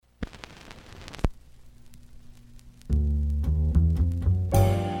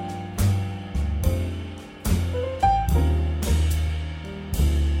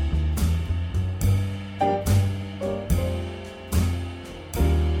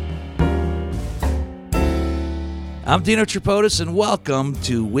I'm Dino Tripodis, and welcome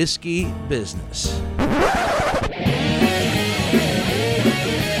to Whiskey Business.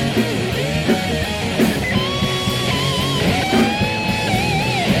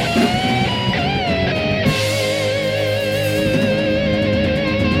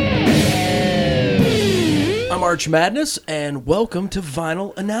 I'm Arch Madness, and welcome to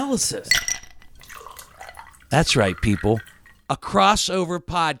Vinyl Analysis. That's right, people. A crossover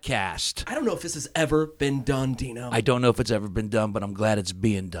podcast. I don't know if this has ever been done, Dino. I don't know if it's ever been done, but I'm glad it's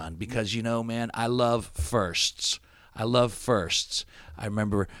being done because, you know, man, I love firsts. I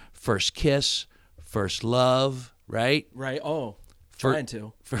remember first kiss, first love, right? Right. Trying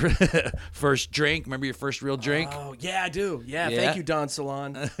to. First drink. Remember your first real drink? Oh, yeah, I do. Yeah. Thank you, Don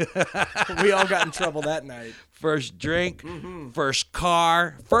Salon. We all got in trouble that night. First drink, first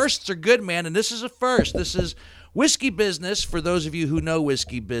car. Firsts are good, man, and this is a first. This is Whiskey Business, for those of you who know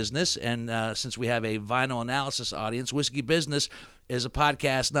Whiskey Business, and since we have a vinyl analysis audience, Whiskey Business is a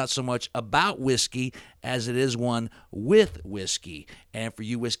podcast not so much about whiskey as it is one with whiskey. And for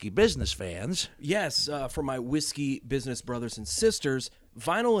you Whiskey Business fans... Yes, for my Whiskey Business brothers and sisters,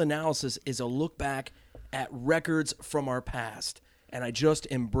 Vinyl Analysis is a look back at records from our past. And I just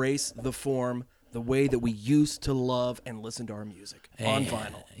embrace the form, the way that we used to love and listen to our music on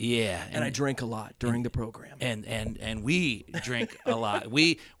vinyl. Yeah. And I drink a lot during the program. And we drink a lot.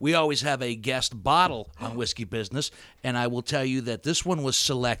 We always have a guest bottle on Whiskey Business, and I will tell you that this one was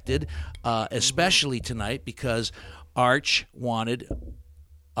selected especially tonight because Arch wanted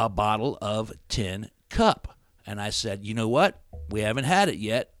a bottle of Tin Cup. And I said, you know what? We haven't had it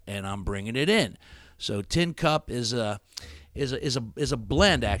yet, and I'm bringing it in. So Tin Cup is a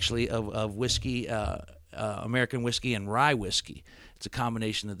blend actually of whiskey, American whiskey and rye whiskey. It's a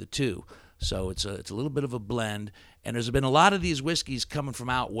combination of the two, so it's a little bit of a blend. And there's been a lot of these whiskeys coming from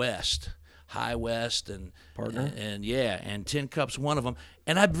out west, High West, and Partner, and Tin Cup's one of them.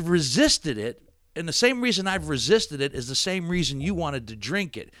 And I've resisted it, and the same reason I've resisted it is the same reason you wanted to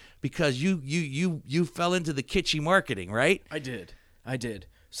drink it, because you fell into the kitschy marketing, right? I did.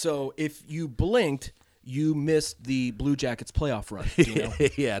 So if you blinked, you missed the Blue Jackets playoff run, you know?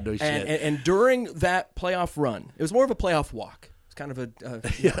 Yeah, no shit. And during that playoff run, it was more of a playoff walk. It's kind of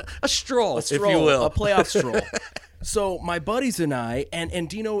a stroll, if you will. A playoff stroll. So my buddies and I, and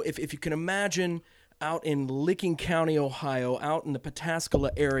Dino, if you can imagine, out in Licking County, Ohio, out in the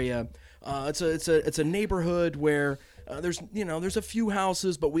Pataskala area, it's a neighborhood where there's a few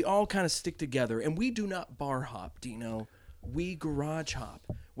houses, but we all kind of stick together, and we do not bar hop, Dino. We garage hop.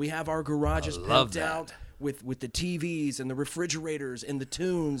 We have our garages pimped out with the TVs and the refrigerators and the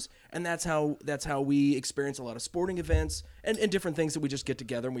tunes, and that's how we experience a lot of sporting events and different things that we just get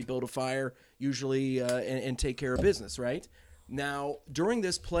together and we build a fire usually and take care of business, right? Now, during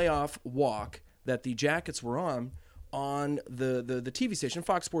this playoff walk that the Jackets were on the TV station,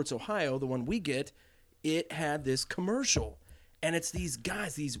 Fox Sports Ohio, the one we get, it had this commercial, and it's these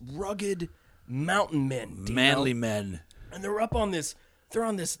guys, these rugged mountain men, manly men. And they're up on this. They're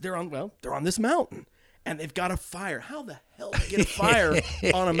on this mountain, and they've got a fire. How the hell do you get a fire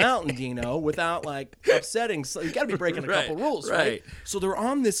on a mountain, Dino, without like upsetting? So you got to be breaking a couple rules, right? So they're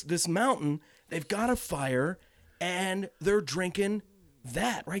on this mountain. They've got a fire, and they're drinking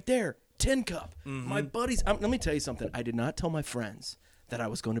that right there, Tin Cup. Mm-hmm. My buddies. Let me tell you something. I did not tell my friends that I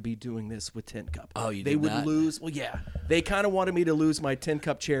was going to be doing this with Tin Cup. Oh, you They did would not? lose. Well, yeah. They kind of wanted me to lose my Tin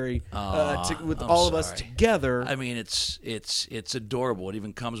Cup cherry with I'm all of us sorry. together. I mean, it's adorable. It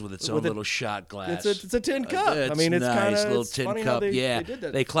even comes with its own little shot glass. It's a tin cup. It's I mean, it's nice, kind of little tin funny cup. how they did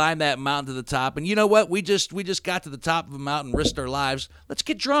that. They climbed that mountain to the top, and you know what? We just got to the top of a mountain, risked our lives. Let's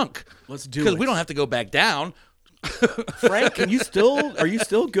get drunk. Let's do it. Because we don't have to go back down. Frank, are you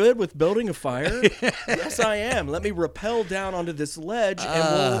still good with building a fire? Yes, I am. Let me rappel down onto this ledge,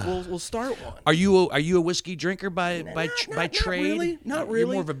 and we'll start one. Are you a whiskey drinker by trade? Not really.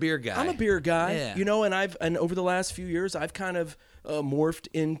 You're more of a beer guy. I'm a beer guy. Yeah. You know, and over the last few years, I've kind of morphed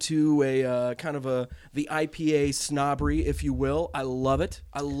into a kind of the IPA snobbery, if you will. I love it.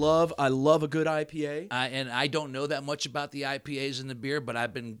 I love a good IPA. And I don't know that much about the IPAs and the beer, but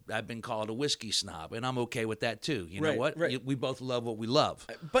I've been called a whiskey snob, and I'm okay with that too. You know what? Right. We both love what we love.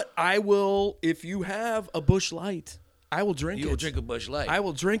 But I will, if you have a Busch Light, I will drink it. You will drink a Busch Light. I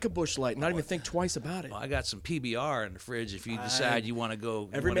will drink a Busch Light, not even think twice about it. Well, I got some PBR in the fridge if you decide you want to go.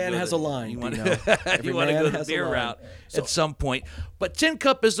 Every man has a line. You want to Every go man the has a beer line. route at some point. But Tin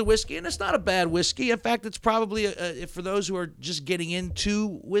Cup is the whiskey, and it's not a bad whiskey. In fact, it's probably, for those who are just getting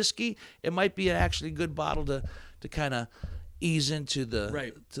into whiskey, it might be actually a good bottle to kind of ease into the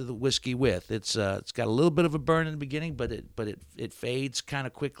Right. to the whiskey with. It's got a little bit of a burn in the beginning, but it fades kind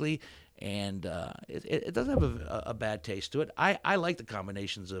of quickly, and it doesn't have a bad taste to it. I like the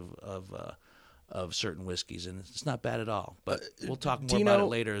combinations of certain whiskeys, and it's not bad at all. But we'll talk more about it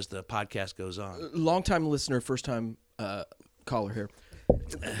later as the podcast goes on. Long-time listener, first-time caller here.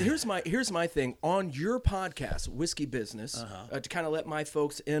 Here's my thing on your podcast, Whiskey Business. To kind of let my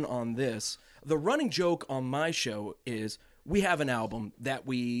folks in on this, the running joke on my show is we have an album that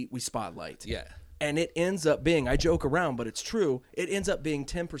we spotlight. Yeah. And it ends up being, I joke around, but it's true, it ends up being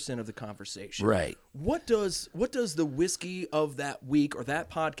 10% of the conversation. Right. What does the whiskey of that week or that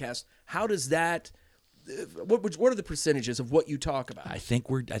podcast, how does that, what are the percentages of what you talk about? I think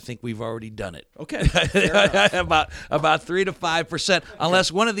we've already done it. Okay. Fair enough. about 3 to 5%,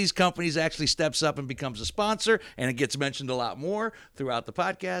 unless one of these companies actually steps up and becomes a sponsor, and it gets mentioned a lot more throughout the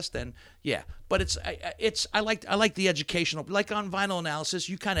podcast. Then yeah, but I like the educational, like on Vinyl Analysis,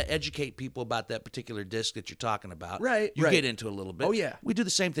 you kind of educate people about that particular disc that you're talking about. Right. You get into a little bit. Oh, yeah. We do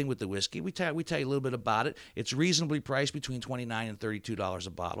the same thing with the whiskey. We tell you a little bit about it. It's reasonably priced between $29 and $32 a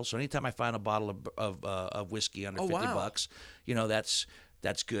bottle. So anytime I find a bottle of whiskey under $50,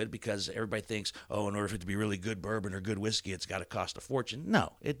 that's good, because everybody thinks, oh, in order for it to be really good bourbon or good whiskey, it's got to cost a fortune.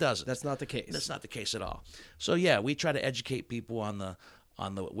 No, it doesn't. That's not the case. That's not the case at all. So yeah, we try to educate people on the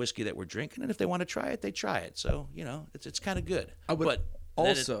whiskey that we're drinking, and if they want to try it, they try it. So it's kind of good. I would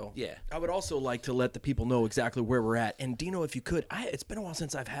I would also like to let the people know exactly where we're at. And Dino, if you could, it's been a while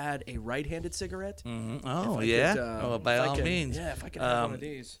since I've had a right-handed cigarette. Mm-hmm. Oh yeah. By all means. Yeah, if I could have one of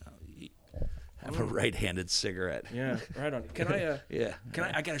these. Have a right-handed cigarette. Yeah, right on. Can I? Yeah. Can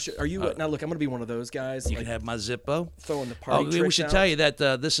I? I gotta show. Are you now? Look, I'm gonna be one of those guys. You can have my Zippo. Throwing the party tricks we should out. tell you that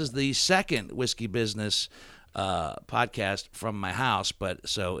this is the second Whiskey Business podcast from my house, but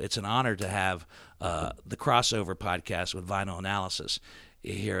so it's an honor to have the crossover podcast with Vinyl Analysis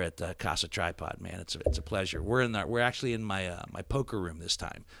here at Casa Tripod. Man, it's a pleasure. We're actually in my poker room this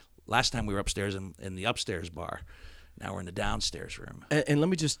time. Last time we were upstairs in the upstairs bar. Now we're in the downstairs room. And let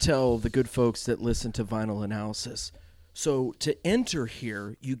me just tell the good folks that listen to Vinyl Analysis. So to enter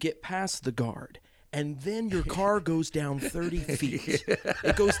here, you get past the guard, and then your car goes down 30 feet.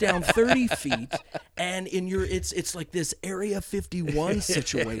 It goes down 30 feet, and it's like this Area 51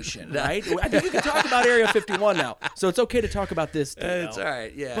 situation, right? I think we can talk about Area 51 now, so it's okay to talk about this. It's all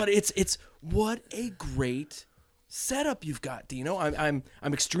right, yeah. But it's what a great setup you've got, Dino. I'm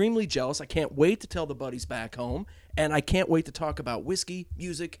extremely jealous. I can't wait to tell the buddies back home, and I can't wait to talk about whiskey,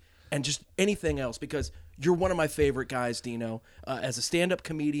 music, and just anything else, because you're one of my favorite guys, Dino, as a stand-up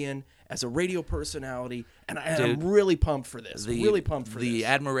comedian, as a radio personality, and I'm really pumped for this. The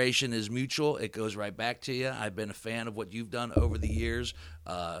admiration is mutual. It goes right back to you. I've been a fan of what you've done over the years.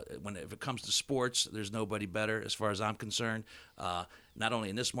 If it comes to sports, there's nobody better as far as I'm concerned. Not only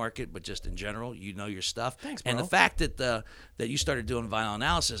in this market, but just in general. You know your stuff. Thanks, bro. And the fact that you started doing Vinyl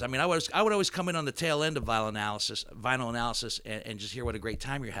Analysis. I mean, I would always come in on the tail end of Vinyl Analysis, and just hear what a great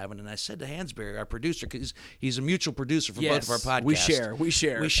time you're having. And I said to Hansberry, our producer, because he's a mutual producer for both of our podcasts.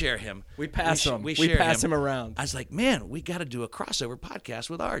 We share him. We pass him around. I was like, man, we got to do a crossover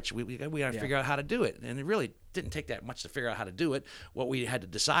podcast with Arch. We got to figure out how to do it. And it really didn't take that much to figure out how to do it. What we had to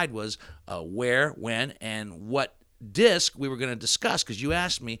decide was where, when, and what disc we were going to discuss, because you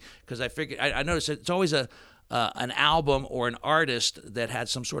asked me, because I figured I noticed that it's always an album or an artist that had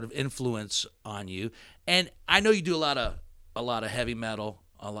some sort of influence on you. And I know you do a lot of heavy metal.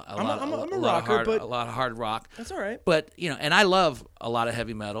 I'm a rocker, but a lot of hard rock. That's all right. But and I love a lot of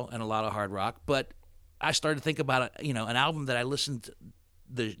heavy metal and a lot of hard rock. But I started to think about an album that I listened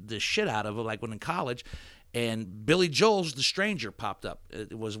the shit out of, like when in college, and Billy Joel's "The Stranger" popped up.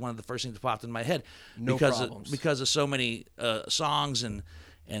 It was one of the first things that popped in my head because of so many songs and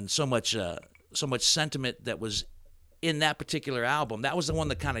so much sentiment that was in that particular album. That was the one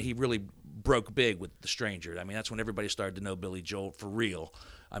that he really broke big with "The Stranger." I mean, that's when everybody started to know Billy Joel for real.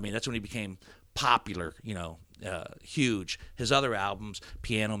 I mean, that's when he became popular, huge. His other albums,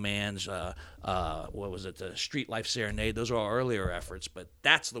 Piano Man's, what was it, the Street Life Serenade, those are all earlier efforts, but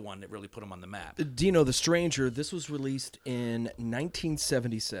that's the one that really put him on the map. Dino, "The Stranger," this was released in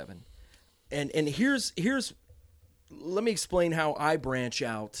 1977. And here's let me explain how I branch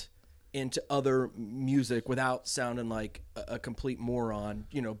out into other music without sounding like a complete moron,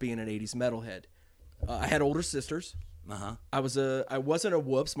 being an 80s metalhead. I had older sisters. Uh-huh. I wasn't a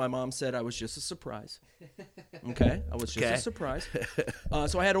whoops. My mom said I was just a surprise. Okay? I was just a surprise.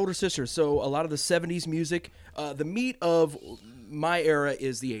 So I had older sisters. So a lot of the 70s music, the meat of my era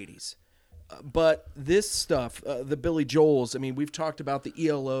is the 80s. But this stuff, the Billy Joels, I mean, we've talked about the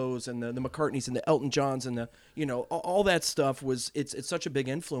ELOs and the McCartneys and the Elton Johns and the, all that stuff it's such a big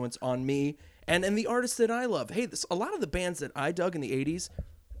influence on me and the artists that I love. Hey, a lot of the bands that I dug in the 80s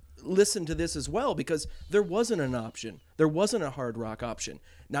listened to this as well because there wasn't an option. There wasn't a hard rock option.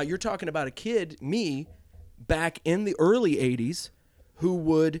 Now, you're talking about a kid, me, back in the early 80s, who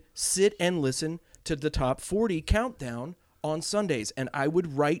would sit and listen to the top 40 countdown on Sundays, and I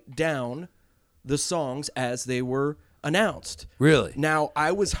would write down the songs as they were announced. Really? Now,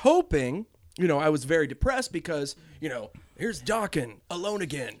 I was hoping, I was very depressed because, here's Dokken, Alone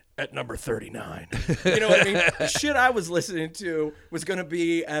Again, at number 39. You know what I mean? The shit I was listening to was going to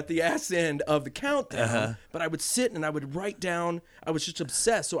be at the ass end of the countdown, but I would sit and I would write down. I was just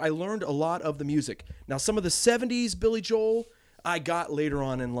obsessed, so I learned a lot of the music. Now, some of the 70s Billy Joel, I got later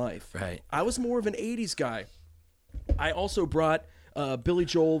on in life. Right. I was more of an 80s guy. I also brought Billy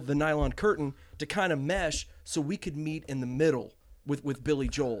Joel, The Nylon Curtain, to kind of mesh so we could meet in the middle with Billy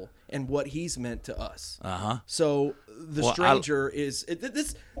Joel and what he's meant to us. So The Stranger is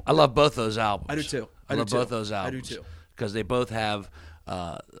this. I love both those albums. I do too. I love both those albums. I do too. Because they both have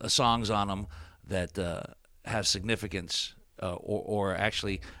songs on them that have significance. Or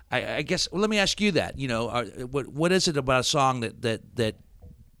actually, I guess. Well, let me ask you that. What is it about a song that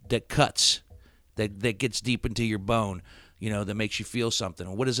cuts, that gets deep into your bone? That makes you feel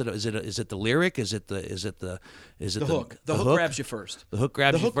something. What is it? Is it the lyric? Is it the hook? The hook grabs you first. The hook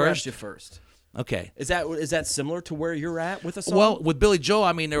grabs you first. Okay. Is that similar to where you're at with a song? Well, with Billy Joel,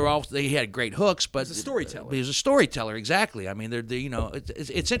 I mean, they had great hooks, but he's a storyteller. He was a storyteller, exactly. I mean,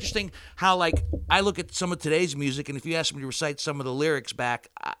 it's interesting how, like, I look at some of today's music, and if you ask me to recite some of the lyrics back,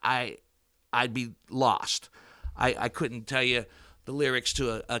 I'd be lost. I couldn't tell you the lyrics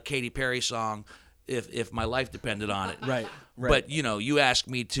to a Katy Perry song if my life depended on it. Right. But you ask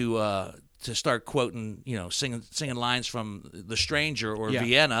me to start quoting, singing lines from The Stranger or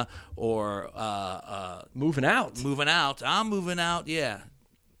Vienna or Moving Out. I'm moving out. Yeah.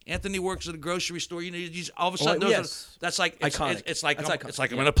 Anthony works at a grocery store. You just, all of a sudden, that's like iconic. It's like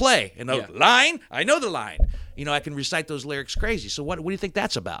iconic. I'm in a play. And the line, I know the line. I can recite those lyrics crazy. So what do you think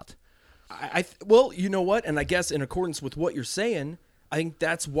that's about? Well, you know what? And I guess in accordance with what you're saying, I think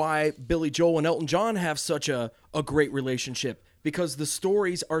that's why Billy Joel and Elton John have such a great relationship, because the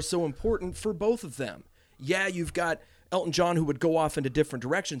stories are so important for both of them. Yeah, you've got Elton John who would go off into different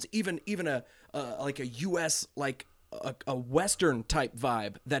directions, even a like a U.S. like a Western type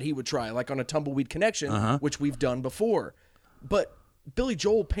vibe that he would try, like on a Tumbleweed Connection, which we've done before. But Billy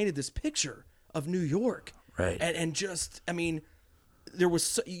Joel painted this picture of New York, right? And just, I mean, there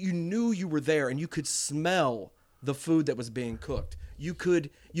was you knew you were there, and you could smell the food that was being cooked. You could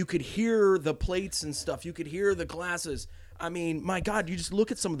hear the plates and stuff. You could hear the glasses. I mean, my God, you just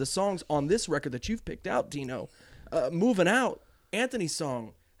look at some of the songs on this record that you've picked out, Dino. Moving Out, Anthony's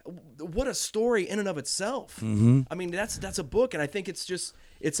song. What a story in and of itself. Mm-hmm. I mean, that's a book, and I think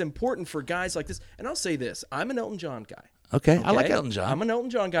it's important for guys like this. And I'll say this: I'm an Elton John guy. Okay? I like Elton John. I'm an Elton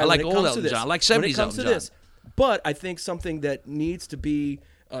John guy. I like old Elton John. I like 70s Elton John. But I think something that needs to be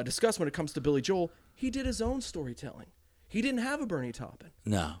discussed when it comes to Billy Joel, he did his own storytelling. He didn't have a Bernie Taupin.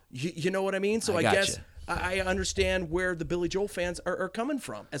 No. You know what I mean? So I guess I understand where the Billy Joel fans are coming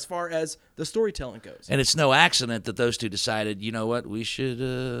from as far as the storytelling goes. And it's no accident that those two decided, you know what, we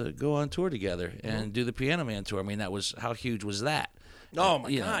should go on tour together and do the Piano Man tour. I mean, how huge was that? Oh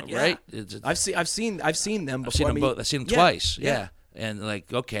my God! Yeah. Right? I've seen them before. I've seen them both. I've seen them twice. Yeah. And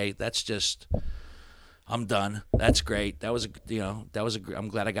like, okay, that's just, I'm done. That's great. That was I'm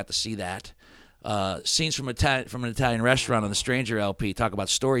glad I got to see that. Scenes from an Italian restaurant on the Stranger LP. Talk about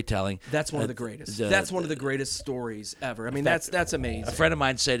storytelling. That's one of the greatest. That's one of the greatest stories ever. I mean, that's amazing. A friend of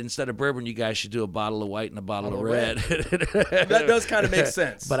mine said instead of bourbon, you guys should do a bottle of white and a bottle of red. That does kind of make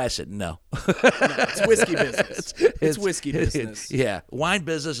sense. But I said no. No, it's whiskey business. It's whiskey business. Yeah, wine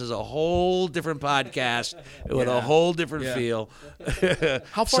business is a whole different podcast with a whole different feel.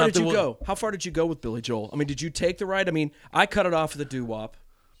 How far did you go? How far did you go with Billy Joel? I mean, did you take the ride? I mean, I cut it off with the doo-wop.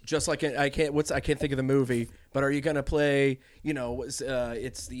 Just like I can't think of the movie, but are you gonna play? It's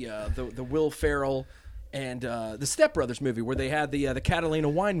the Will Ferrell and the Step Brothers movie where they had the Catalina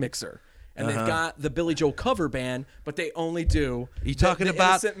wine mixer, and they've got the Billy Joel cover band, but they only do. You talking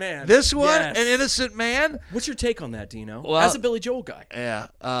about Innocent Man? This one, Yes. An Innocent Man? What's your take on that, Dino? Well, as a Billy Joel guy, yeah.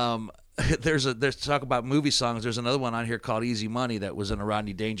 There's talk about movie songs. There's another one on here called Easy Money that was in a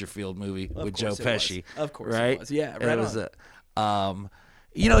Rodney Dangerfield movie with Joe Pesci. Of course, right? It was. Yeah, right.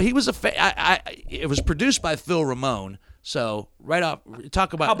 He was it was produced by Phil Ramone. So right off,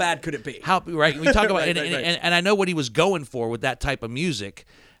 talk about how bad could it be? Right? We talk about Right. And I know what he was going for with that type of music,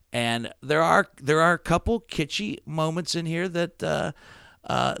 And there are a couple kitschy moments in here that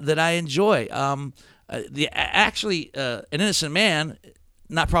that I enjoy. An Innocent Man,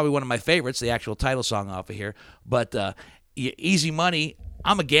 not probably one of my favorites, the actual title song off of here, but Easy Money.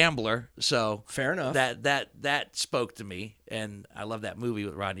 I'm a gambler, so fair enough. That spoke to me, and I love that movie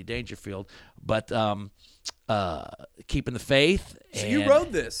with Rodney Dangerfield. But Keeping the Faith. So you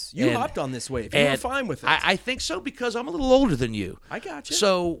wrote this. You hopped on this wave. You were fine with it. I think so because I'm a little older than you. I got you.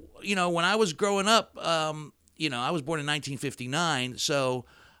 So when I was growing up, I was born in 1959, so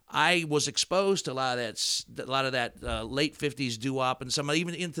I was exposed to a lot of that late 50s doo-wop, and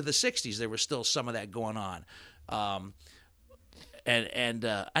even into the 60s. There was still some of that going on. And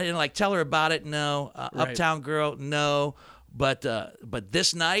I didn't like Tell Her About It. No. Right. Uptown Girl. No. But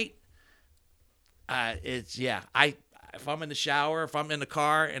this night, if I'm in the shower, if I'm in the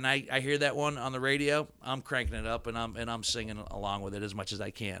car, and I hear that one on the radio, I'm cranking it up and I'm singing along with it as much as I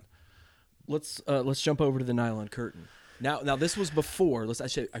can. Let's jump over to the Nylon Curtain. Now this was before. I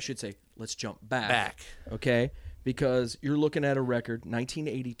should say let's jump back. Okay, because you're looking at a record,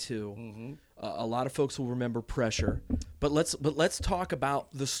 1982. Mm-hmm. A lot of folks will remember Pressure, but let's talk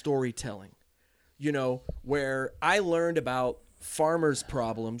about the storytelling. Where I learned about farmers'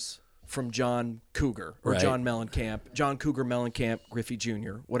 problems from John Cougar or right. John Cougar Mellencamp, Griffey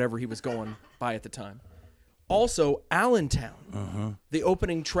Jr., whatever he was going by at the time. Also, Allentown, the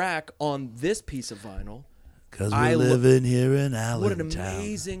opening track on this piece of vinyl. Because we're living here in Allentown. What an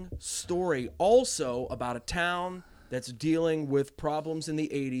amazing story. Also about a town that's dealing with problems in the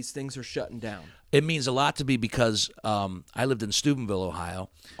 80s. Things are shutting down. It means a lot to me because I lived in Steubenville, Ohio.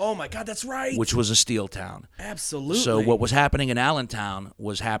 Oh, my God, that's right. Which was a steel town. Absolutely. So what was happening in Allentown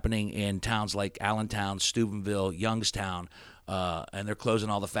was happening in towns like Allentown, Steubenville, Youngstown, and they're closing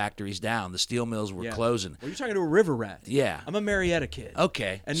all the factories down. The steel mills were closing. Well, you're talking to a river rat. Yeah. I'm a Marietta kid.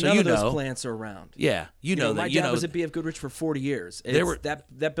 Okay. And so none of those plants are around. Yeah. My dad was at B.F. Goodrich for 40 years.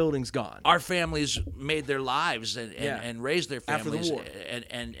 That building's gone. Our families made their lives and raised their families after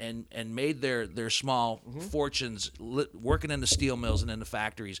the war. and made their small fortunes working in the steel mills and in the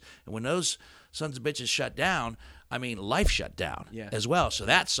factories. And when those sons of bitches shut down, life shut down as well. So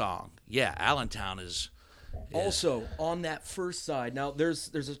that song, Allentown is... Also, on that first side, now there's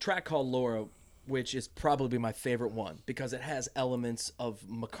a track called Laura, which is probably my favorite one because it has elements of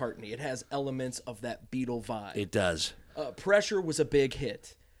McCartney. It has elements of that Beatle vibe. It does. Pressure was a big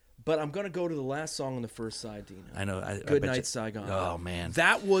hit, but I'm going to go to the last song on the first side, Dino. I know. Good Night, Saigon. Oh, man.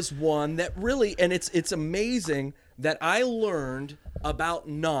 That was one that really, and it's amazing that I learned about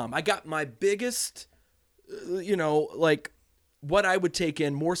Nam. I got my biggest, what I would take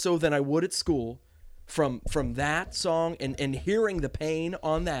in more so than I would at school. From that song and hearing the pain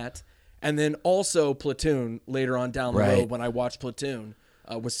on that, and then also Platoon later on down the road when I watched Platoon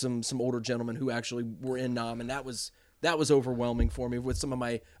with some older gentlemen who actually were in Nam, and that was overwhelming for me with some of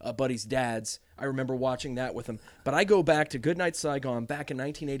my buddies' dads. I remember watching that with them. But I go back to Goodnight Saigon back in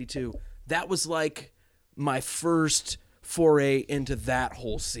 1982. That was like my first foray into that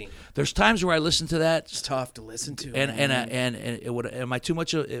whole scene. There's times where I listen to that. It's tough to listen to. And it would, am I too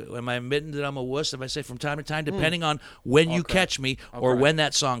much? Am I admitting that I'm a wuss if I say from time to time, depending on when you catch me or when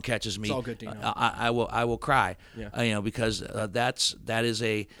that song catches me? It's all good, Dino. I will cry. Yeah. Because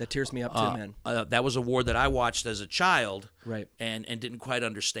that tears me up too, man. That was a war that I watched as a child, right? And didn't quite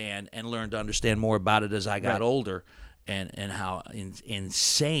understand, and learned to understand more about it as I got older, and how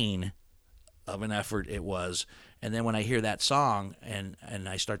insane of an effort it was. And then when I hear that song and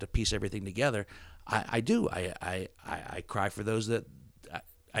I start to piece everything together, I cry for those that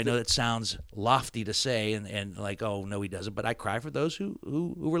I know that sounds lofty to say and like, oh no, he doesn't, but I cry for those who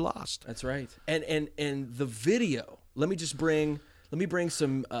were lost. That's right. And the video. Let me bring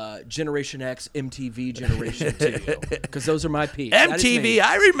some Generation X MTV generation to you because those are my peaks. MTV,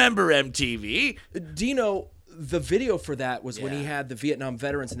 I remember MTV. Dino. The video for that was when he had the Vietnam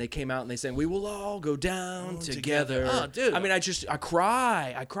veterans and they came out and they sang, "We will all go down together." Oh, dude. I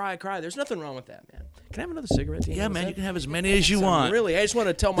cry. There's nothing wrong with that, man. Can I have another cigarette, Dino? Yeah, man, you can have as many as you want. Really, I just want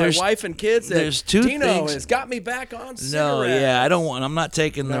to tell my wife and kids that Dino has got me back on cigarettes. No, I don't want. I'm not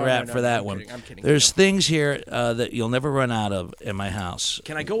taking the rap for that one. I'm kidding. There's things here that you'll never run out of in my house.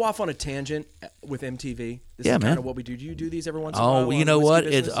 Can I go off on a tangent with MTV? This is man. kind of what we do. Do you do these every once in a while? Oh, you know what?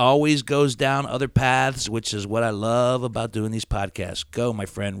 It always goes down other paths, which is what I love about doing these podcasts. Go, my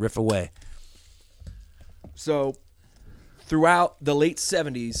friend, riff away. So, throughout the late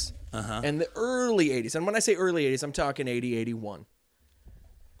 70s and the early 80s, and when I say early 80s, I'm talking 80, 81,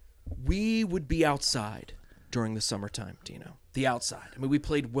 we would be outside during the summertime, Dino. The outside. I mean, we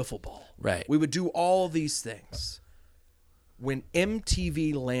played wiffle ball. Right. We would do all these things. when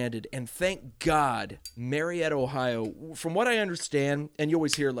MTV landed, and thank God, Marietta, Ohio, from what I understand, and you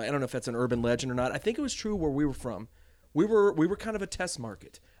always hear, like, I don't know if that's an urban legend or not. I think it was true where we were from. We were kind of a test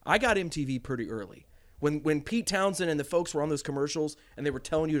market. I got MTV pretty early. When Pete Townsend and the folks were on those commercials and they were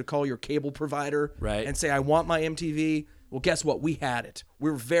telling you to call your cable provider right. and say, I want my MTV, well, guess what? We had it.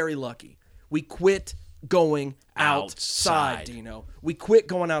 We were very lucky. We quit going outside, Dino. We quit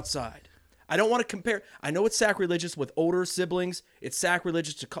going outside. I don't want to compare. I know it's sacrilegious with older siblings. It's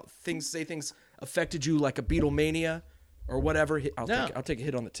sacrilegious to say things affected you like a Beatlemania or whatever. I'll take a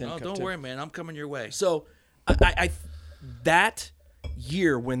hit on the tin cup. Don't worry, man. I'm coming your way. So I that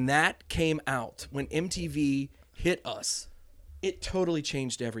year when that came out, when MTV hit us, it totally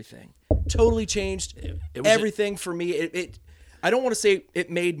changed everything. Totally changed everything for me. It I don't want to say it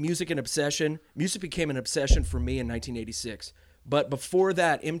made music an obsession. Music became an obsession for me in 1986. But before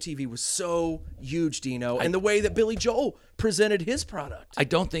that, MTV was so huge, Dino, and the way that Billy Joel presented his product. I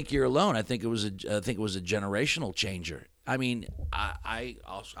don't think you're alone. I think it was a generational changer. I mean, I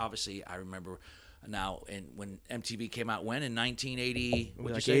obviously remember now, and when MTV came out, in 1980,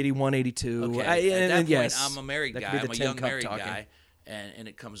 like 81, 82. Okay, at that point, yes, I'm a married guy. I'm a young married guy, and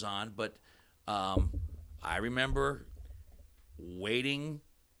it comes on. But I remember waiting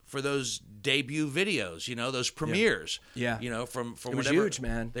for those debut videos, those premieres. Yeah. From it was whatever, huge,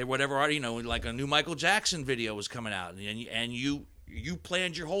 man. Whatever, like a new Michael Jackson video was coming out, and you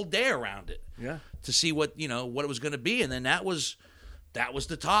planned your whole day around it. Yeah. To see what it was going to be, and then that was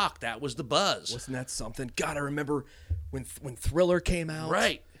the talk, that was the buzz. Wasn't that something? God, I remember when Thriller came out.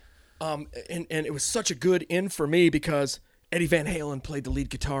 Right. And it was such a good in for me because Eddie Van Halen played the lead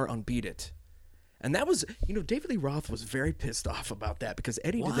guitar on Beat It. And that was, David Lee Roth was very pissed off about that because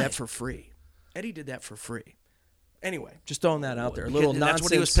Eddie did that for free. Eddie did that for free. Anyway, just throwing that out there. A little nonsense. That's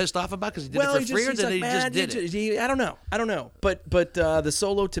what he was pissed off about because he did it for free, or did he just did it? I don't know. But the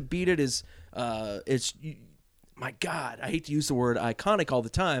solo to Beat It is, my God, I hate to use the word iconic all the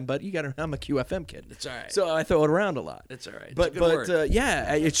time, but I'm a QFM kid. It's all right. So I throw it around a lot. It's all right. But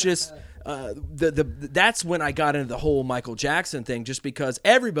yeah, it's just that's when I got into the whole Michael Jackson thing, just because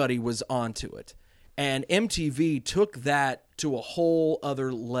everybody was onto it. And MTV took that to a whole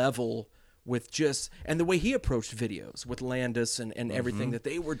other level with and the way he approached videos with Landis and everything that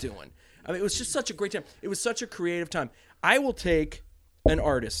they were doing. I mean, it was just such a great time. It was such a creative time. I will take an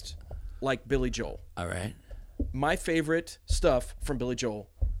artist like Billy Joel. All right. My favorite stuff from Billy Joel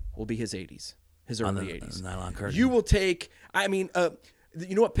will be his 80s, his early 80s. Nylon Curtain. You will take, you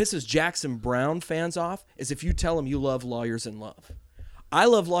know what pisses Jackson Browne fans off is if you tell them you love Lawyers in Love. I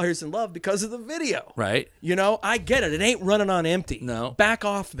love Lawyers in Love because of the video. Right. I get it. It ain't running on empty. No. Back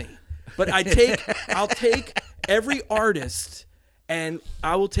off me. But I'll take every artist and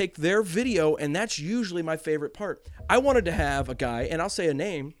I will take their video, and that's usually my favorite part. I wanted to have a guy, and I'll say a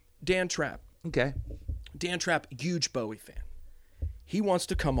name, Dan Trapp. Okay. Dan Trapp, huge Bowie fan. He wants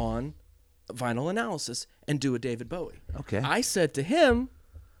to come on Vinyl Analysis and do a David Bowie. Okay. I said to him,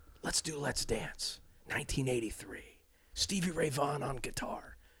 let's do Let's Dance, 1983. Stevie Ray Vaughan on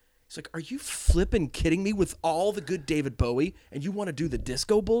guitar. He's like, are you flipping kidding me with all the good David Bowie and you want to do the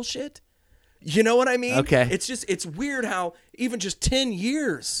disco bullshit? You know what I mean? Okay. It's weird how even just 10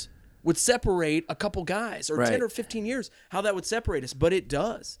 years would separate a couple guys, or 10 or 15 years, how that would separate us, but it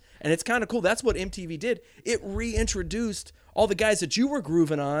does. And it's kind of cool. That's what MTV did. It reintroduced all the guys that you were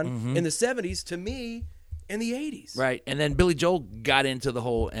grooving on in the 70s to me in the 80s. Right. And then Billy Joel got into the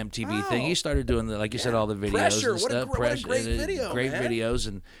whole MTV thing. He started doing like you said, all the videos. Pressure. And stuff. What a great video, Great man. videos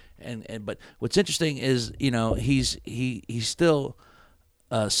and but what's interesting is, he's still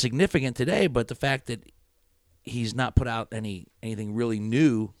significant today, but the fact that he's not put out anything really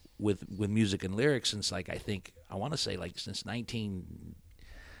new with music and lyrics since since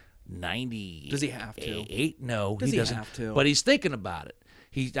 1990. Does he have to? No, Does he doesn't. Have to? But he's thinking about it.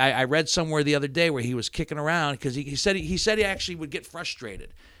 I read somewhere the other day where he was kicking around because he said he actually would get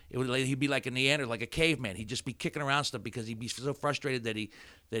frustrated. He'd be like a Neanderthal, like a caveman. He'd just be kicking around stuff because he'd be so frustrated that he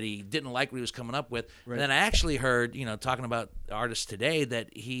didn't like what he was coming up with. Right. And then I actually heard, talking about artists today,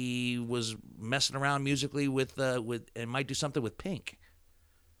 that he was messing around musically with and might do something with Pink.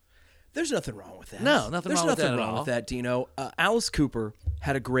 There's nothing wrong with that. No, nothing wrong with that at all. There's nothing wrong with that, Dino. Alice Cooper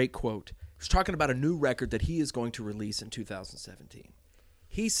had a great quote. He was talking about a new record that he is going to release in 2017.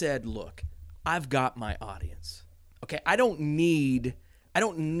 He said, look, I've got my audience. Okay, I don't need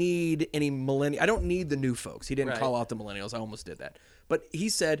any millennials. I don't need the new folks. He didn't call out the millennials. I almost did that. But he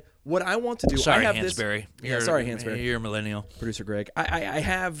said, what I want to do... Sorry, I have Hansberry. Sorry, Hansberry. You're a millennial. Producer Greg. I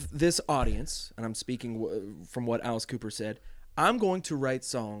have this audience, and I'm speaking from what Alice Cooper said. I'm going to write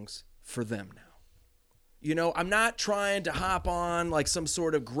songs for them now. You know, I'm not trying to hop on like some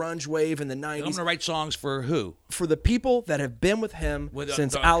sort of grunge wave in the 90s. I'm going to write songs for who? For the people that have been with him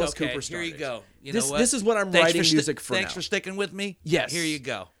since Alice Cooper started. Here you go. You this, know what? This is what I'm writing music for Thanks now. for sticking with me. Yes. Here you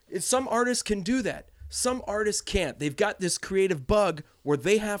go. Some artists can do that. Some artists can't. They've got this creative bug where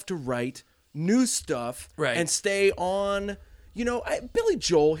they have to write new stuff and stay on. You know, Billy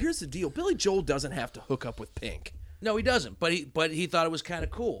Joel, here's the deal. Billy Joel doesn't have to hook up with Pink. No, he doesn't. But he thought it was kind of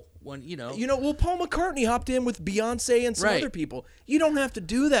cool when, well, Paul McCartney hopped in with Beyonce and some other people. You don't have to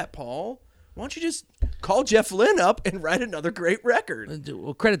do that, Paul. Why don't you just call Jeff Lynne up and write another great record?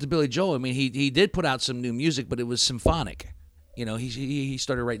 Well, credit to Billy Joel. I mean, he did put out some new music, but it was symphonic. You know, he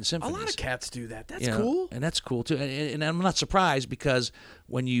started writing symphonies. A lot of cats do that. That's cool. And that's cool, too. And I'm not surprised because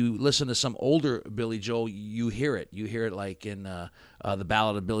when you listen to some older Billy Joel, you hear it. You hear it like in The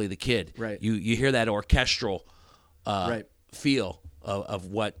Ballad of Billy the Kid. Right. You hear that orchestral feel of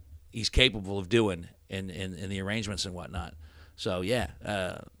what he's capable of doing in the arrangements and whatnot. So, yeah.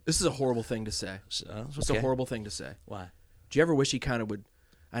 This is a horrible thing to say. It's a horrible thing to say. Why? Do you ever wish he kind of would...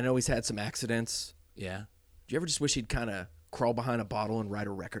 I know he's had some accidents. Yeah. Do you ever just wish he'd kind of crawl behind a bottle and write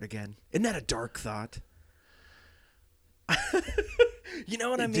a record again? Isn't that a dark thought? You know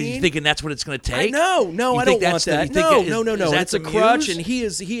what I mean? You thinking that's what it's going to take? No, I don't want that. No. It's a crutch, and he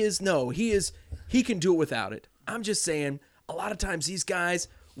can do it without it. I'm just saying, a lot of times these guys,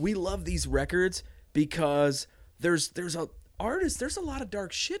 we love these records because there's a lot of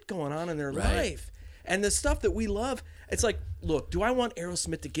dark shit going on in their life. And the stuff that we love, it's like, look, do I want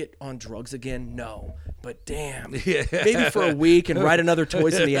Aerosmith to get on drugs again? No. But damn, maybe for a week and write another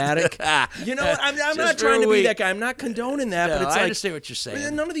Toys in the Attic. You know what? I'm not trying to be that guy. I'm not condoning that. No, but it's I like, understand what you're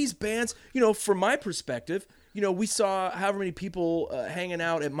saying. None of these bands, from my perspective, we saw however many people hanging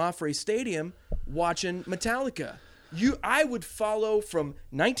out at Mafre Stadium watching Metallica. I would follow from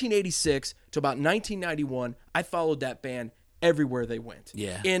 1986 to about 1991. I followed that band everywhere they went.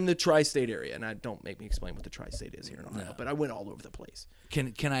 Yeah. In the tri-state area. And don't make me explain what the tri-state is here in Ohio, but I went all over the place. They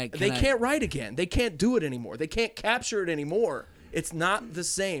can't write again. They can't do it anymore. They can't capture it anymore. It's not the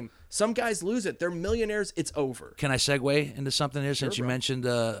same. Some guys lose it. They're millionaires. It's over. Can I segue into something here since you mentioned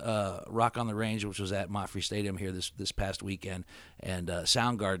Rock on the Range, which was at Mafre Stadium here this past weekend, and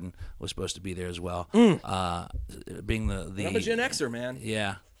Soundgarden was supposed to be there as well. Being the I'm a Gen Xer, man.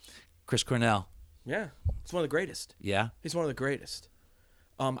 Yeah. Chris Cornell. Yeah, he's one of the greatest. Yeah, he's one of the greatest.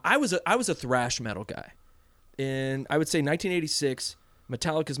 I was a thrash metal guy, in I would say 1986.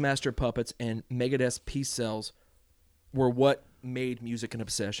 Metallica's Master of Puppets and Megadeth's Peace Cells were what made music an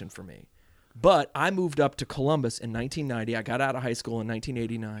obsession for me. But I moved up to Columbus in 1990. I got out of high school in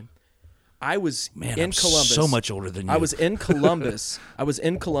 1989. I was in Columbus. So much older than you. I was in Columbus.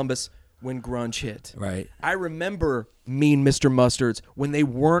 When grunge hit. Right. I remember Mean Mr. Mustards when they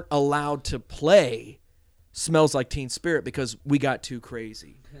weren't allowed to play Smells Like Teen Spirit because we got too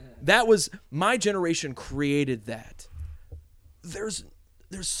crazy. That was my generation created that. There's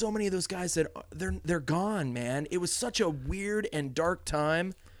so many of those guys that they're gone, man. It was such a weird and dark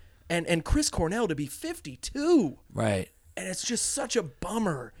time. And Chris Cornell to be 52. Right. And it's just such a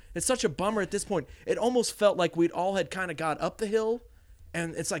bummer. It's such a bummer at this point. It almost felt like we'd all had kind of got up the hill.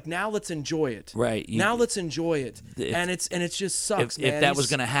 And it's like, now let's enjoy it. Right. Now let's enjoy it. And it just sucks, man. If that was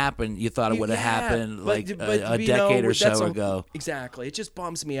going to happen, you thought it would have happened a decade or so ago. Exactly. It just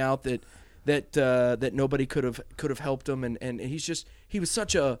bums me out that nobody could have helped him. And he was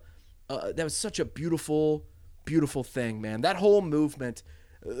such a that was such a beautiful, beautiful thing, man. That whole movement,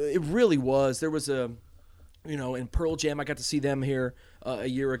 it really was. There was in Pearl Jam, I got to see them here a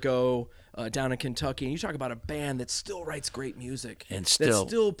year ago down in Kentucky. And you talk about a band that still writes great music. And that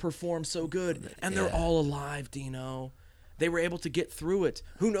still performs so good. And they're all alive, Dino. They were able to get through it.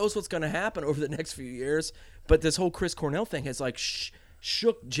 Who knows what's going to happen over the next few years. But this whole Chris Cornell thing has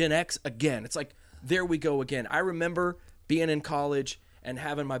shook Gen X again. It's like, there we go again. I remember being in college and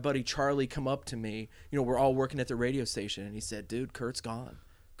having my buddy Charlie come up to me. We're all working at the radio station. And he said, dude, Kurt's gone.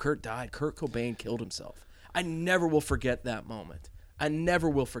 Kurt died. Kurt Cobain killed himself. I never will forget that moment.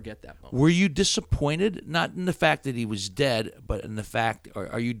 Were you disappointed, not in the fact that he was dead, but in the fact,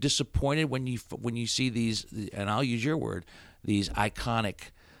 are you disappointed when you see these, and I'll use your word, these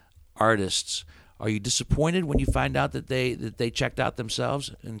iconic artists? Are you disappointed when you find out that they checked out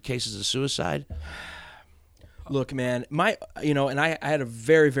themselves in cases of suicide? Look, man, I had a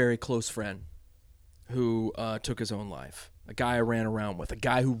very, very close friend who took his own life. A guy I ran around with, a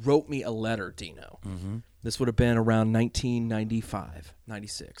guy who wrote me a letter, Dino. Mm-hmm. This would have been around 1995,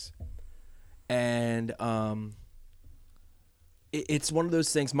 96. And it's one of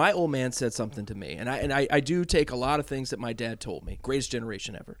those things. My old man said something to me, and I do take a lot of things that my dad told me. Greatest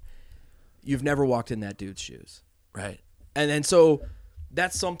generation ever. you've never walked in that dude's shoes. Right. And so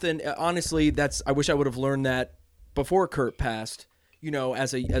that's something, honestly, I wish I would have learned that before Kurt passed. You know,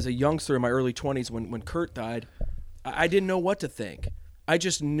 as a youngster in my early 20s when Kurt died, I didn't know what to think. I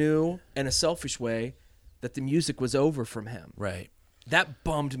just knew in a selfish way that the music was over from him. Right. That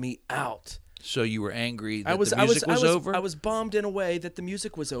bummed me out. So you were angry that the music was over? I was bummed in a way that the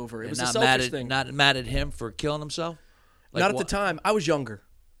music was over. It was a not selfish thing. Not mad at him for killing himself? Not at the time. I was younger.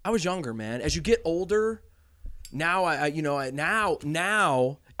 Man. As you get older, now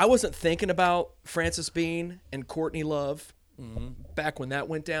now I wasn't thinking about Francis Bean and Courtney Love back when that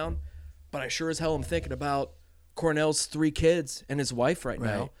went down, but I sure as hell am thinking about Cornell's 3 kids and his wife right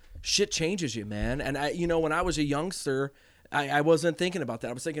now. Shit changes you, man. And when I was a youngster, I wasn't thinking about that.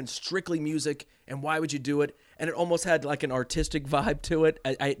 I was thinking strictly music and why would you do it? And it almost had like an artistic vibe to it.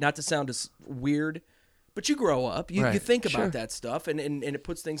 Not to sound as weird, but you grow up. You think about that stuff and it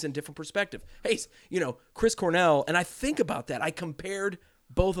puts things in different perspective. Hey, Chris Cornell, and I think about that. I compared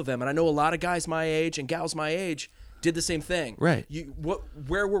both of them, and I know a lot of guys my age and gals my age did the same thing. Right.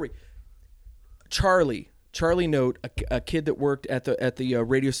 Where were we? Charlie Note, a kid that worked at the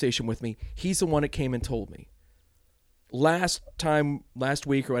radio station with me, he's the one that came and told me. Last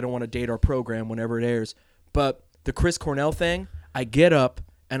week, or I don't want to date our program whenever it airs, but the Chris Cornell thing, I get up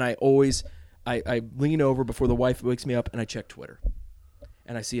and I lean over before the wife wakes me up and I check Twitter.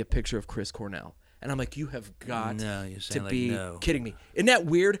 And I see a picture of Chris Cornell. And I'm like, you have got to be kidding me. Isn't that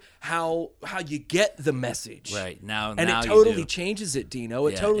weird how you get the message? Right. Now it totally changes it, Dino.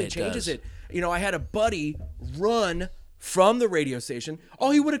 It totally changes it. I had a buddy run from the radio station. Oh,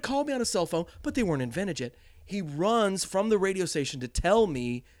 he would have called me on a cell phone, but they weren't invented yet. He runs from the radio station to tell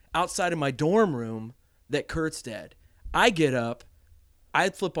me outside of my dorm room that Kurt's dead. I get up, I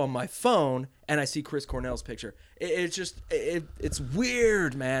flip on my phone, and I see Chris Cornell's picture. It's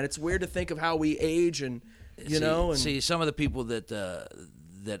weird, man. It's weird to think of how we age and, And see, some of the people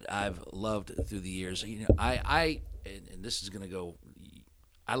that I've loved through the years, and this is going to go,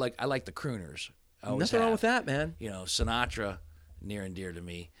 I like the crooners. Nothing wrong with that, man. Sinatra, near and dear to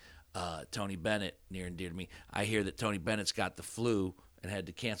me. Tony Bennett, near and dear to me. I hear that Tony Bennett's got the flu and had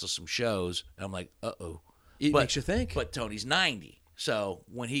to cancel some shows. And I'm like, uh-oh. It makes you think. But Tony's 90. So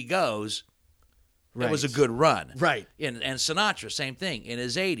when he goes, it was a good run. Right. And Sinatra, same thing, in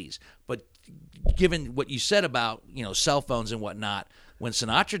his 80s. But given what you said about, cell phones and whatnot, when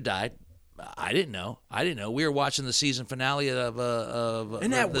Sinatra died, I didn't know. We were watching the season finale of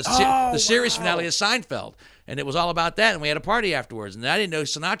the series finale of Seinfeld, and it was all about that. And we had a party afterwards, and I didn't know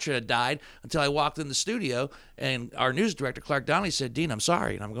Sinatra had died until I walked in the studio, and our news director Clark Donnelly said, "Dean, I'm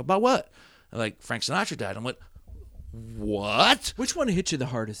sorry." And I'm going, "About what?" I'm like, "Frank Sinatra died." I'm like, "What?" Which one hit you the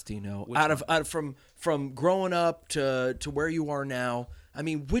hardest, Dino? Out of from growing up to where you are now. I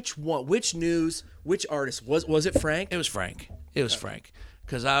mean, which one? Which news? Which artist? Was it Frank? It was Frank. Frank.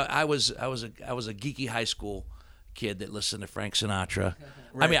 Because I was a geeky high school kid that listened to Frank Sinatra.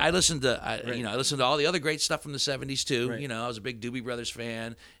 Right. I mean, I listened to all the other great stuff from the '70s too. Right. I was a big Doobie Brothers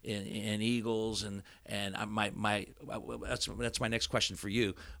fan and Eagles, and that's my next question for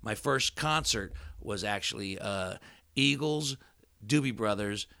you. My first concert was actually Eagles, Doobie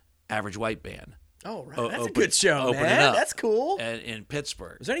Brothers, Average White Band. Oh, right. That's a good show, man. That's cool. In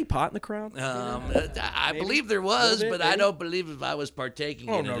Pittsburgh. Was there any pot in the crowd? I believe there was, but I don't believe if I was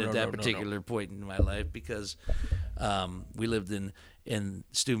partaking in it at that particular point in my life, because we lived in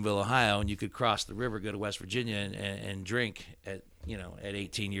Steubenville, Ohio, and you could cross the river, go to West Virginia, and drink at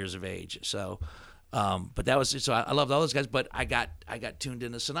 18 years of age. So, but that was so I loved all those guys, but I got tuned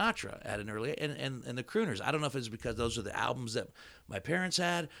into Sinatra at an early and the crooners. I don't know if it's because those are the albums that my parents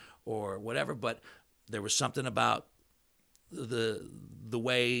had or whatever, but there was something about the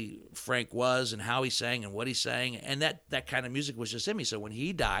way Frank was and how he sang and what he sang, and that kind of music was just in me. So when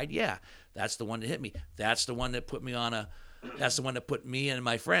he died, that's the one that hit me. That's the one that put me on That's the one that put me and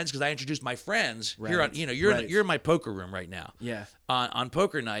my friends, because I introduced my friends here on, you're in my poker room right now. Yeah. On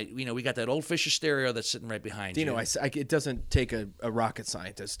poker night, we got that old Fisher stereo that's sitting right behind you. It doesn't take a rocket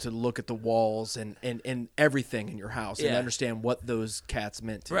scientist to look at the walls and everything in your house and understand what those cats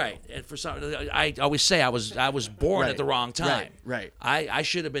meant to you. Right. And for some, I always say I was born at the wrong time. Right. I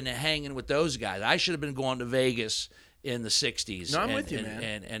should have been hanging with those guys. I should have been going to Vegas in the 60s. No, I'm with you,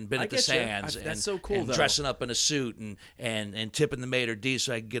 man. And been at the Sands. That's so cool, though. Dressing up in a suit and tipping the maitre d'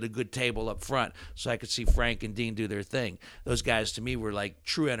 so I could get a good table up front so I could see Frank and Dean do their thing. Those guys, to me, were like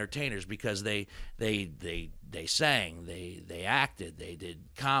true entertainers because they sang, they acted, they did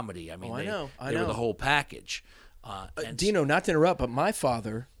comedy. I mean, they were the whole package. Dino, not to interrupt, but my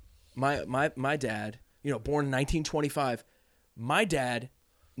father, my dad, born in 1925, my dad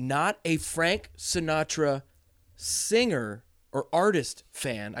not a Frank Sinatra singer or artist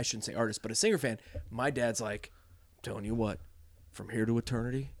fan. I shouldn't say artist, but a singer fan. My dad's like, I'm telling you what, From Here to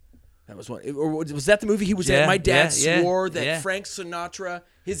Eternity. That was one. Or was that the movie he was in? My dad swore that Frank Sinatra,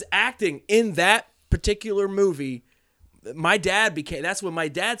 his acting in that particular movie, my dad became. That's what my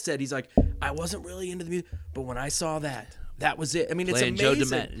dad said. He's like, I wasn't really into the music, but when I saw that, that was it. I mean, playing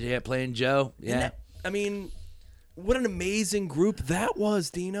it's amazing. Playing Joe. Yeah. I mean, what an amazing group that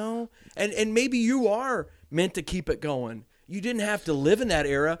was, Dino. And maybe you are meant to keep it going. You didn't have to live in that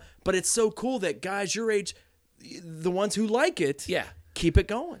era, but it's so cool that guys your age, the ones who like it, keep it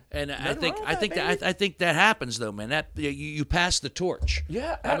going. And I think that happens though, man. That you pass the torch.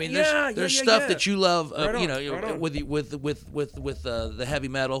 Yeah, I mean, there's stuff that you love, right with the heavy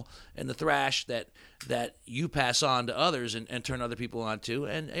metal and the thrash that you pass on to others and turn other people on to.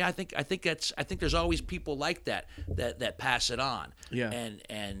 And I think there's always people like that pass it on. Yeah.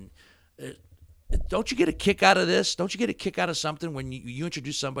 And don't you get a kick out of this? Don't you get a kick out of something when you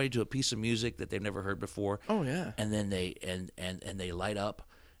introduce somebody to a piece of music that they've never heard before? Oh yeah. And then they light up,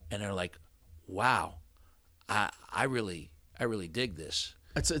 and they're like, "Wow, I really dig this."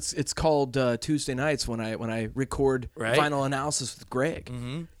 It's called Tuesday nights when I record vinyl analysis with Greg.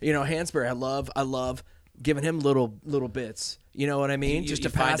 Mm-hmm. You know, Hansberry. I love giving him little bits. You know what I mean? Just to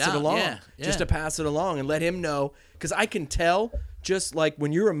pass it along. Yeah. Just to pass it along and let him know, because I can tell. Just like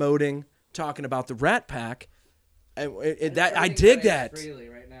when you're emoting, talking about the Rat Pack, I dig that. I dig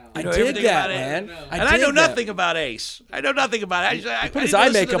that, man. I know nothing about Ace. I know nothing about Ace. He put his eye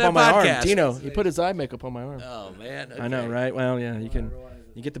makeup on my arm. Dino, he put his eye makeup on my arm. Oh man, okay. I know, right? Well, yeah, you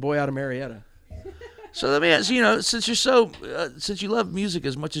get the boy out of Marietta. So let me ask you, since you love music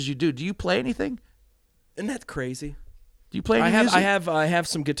as much as you do you play anything? Isn't that crazy? Do you play any music? I have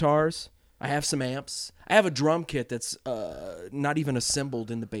some guitars. I have some amps. I have a drum kit that's not even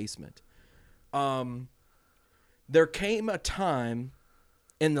assembled in the basement. There came a time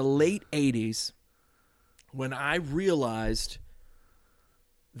in the late 80s when I realized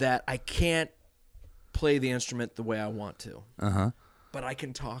that I can't play the instrument the way I want to. Uh-huh. But I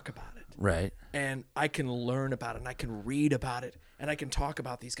can talk about it. Right. And I can learn about it, and I can read about it, and I can talk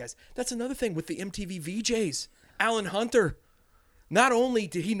about these guys. That's another thing with the MTV VJs. Alan Hunter, not only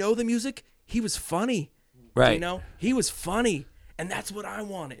did he know the music, he was funny. Right. You know, he was funny, and that's what I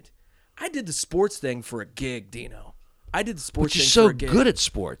wanted. I did the sports thing for a gig, Dino. I did the sports thing for a gig. You're so good at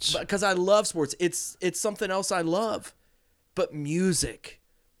sports. Because I love sports. It's something else I love. But music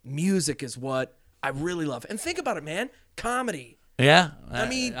is what I really love. And think about it, man. Comedy. Yeah. I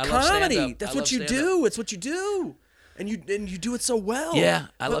mean, comedy. That's what you do. It's what you do. And you do it so well. Yeah,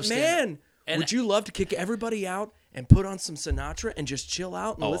 I love stand-up. Man, would you love to kick everybody out and put on some Sinatra and just chill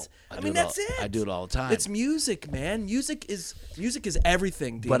out and listen? I mean, that's it. I do it all the time. It's music, man. Music is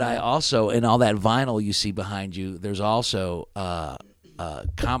everything, Dino. But I also, in all that vinyl you see behind you, there's also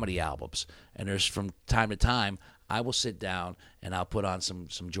comedy albums. And there's, from time to time, I will sit down and I'll put on some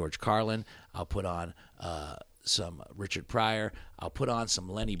George Carlin. I'll put on some Richard Pryor. I'll put on some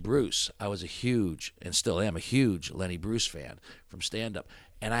Lenny Bruce. I was a huge, and still am a huge, Lenny Bruce fan from stand-up.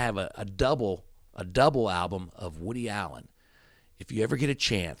 And I have a double album of Woody Allen. If you ever get a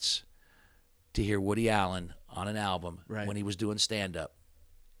chance to hear Woody Allen on an album when he was doing stand-up,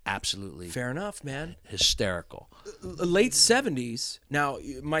 absolutely fair enough, man. Hysterical. Late 70s. Now,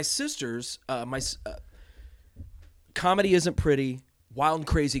 my sisters, Comedy Isn't Pretty, Wild and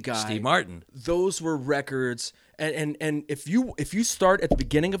Crazy Guy, Steve Martin. Those were records. And if you start at the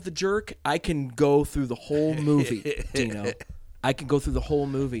beginning of The Jerk, I can go through the whole movie, Dino. I can go through the whole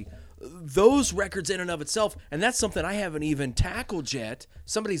movie. Those records in and of itself, and that's something I haven't even tackled yet.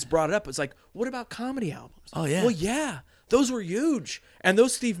 Somebody's brought it up. It's like, what about comedy albums? Oh, yeah. Well, yeah. Those were huge. And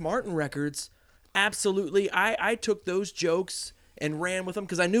those Steve Martin records, absolutely. I took those jokes and ran with them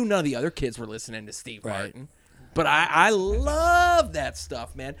because I knew none of the other kids were listening to Steve Martin. But I love that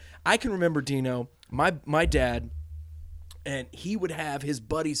stuff, man. I can remember, Dino, my dad, and he would have his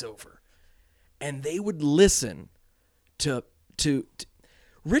buddies over, and they would listen to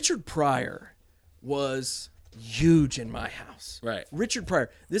Richard Pryor was huge in my house. Right. Richard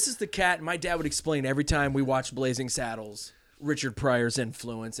Pryor. This is the cat, my dad would explain every time we watched Blazing Saddles, Richard Pryor's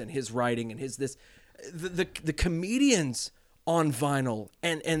influence and his writing and his this. The comedians on vinyl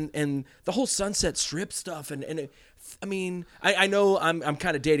and the whole Sunset Strip stuff I mean, I know I'm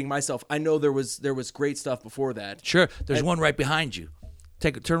kind of dating myself. I know there was great stuff before that. Sure. There's one right behind you.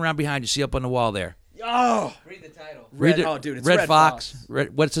 Turn around behind you. See up on the wall there. Oh, Read the title. Dude, it's Red Fox.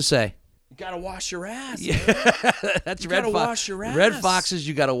 What's it say? gotta wash your ass. Yeah, that's You Red gotta Fox. wash your Red ass. Foxes,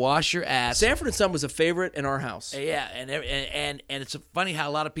 you got to wash your ass. Sanford and Son was a favorite in our house. Yeah, and it's funny how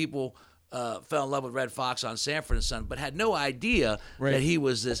a lot of people fell in love with Red Fox on Sanford and Son, but had no idea that he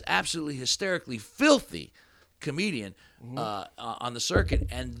was this absolutely hysterically filthy comedian on the circuit.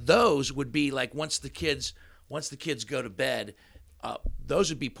 And those would be like once the kids go to bed, those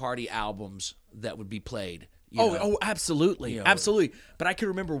would be party albums that would be played. Oh, absolutely, You know. absolutely. But I can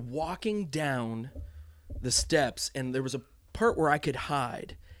remember walking down the steps, and there was a part where I could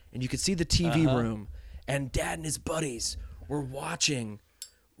hide, and you could see the TV room, and Dad and his buddies were watching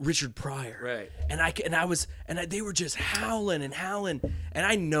Richard Pryor. Right. And they were just howling and howling, and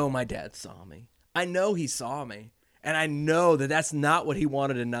I know my dad saw me. I know he saw me, and I know that that's not what he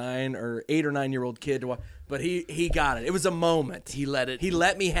wanted a 8 or 9 year old kid to watch. But he got it. It was a moment. He let it. He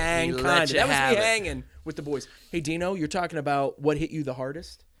let me hang. He let Kinda. you That was have me it. hanging with the boys. Hey, Dino, you're talking about what hit you the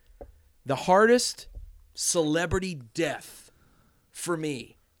hardest? The hardest celebrity death for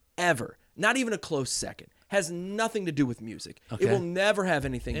me ever. Not even a close second. Has nothing to do with music. Okay. It will never have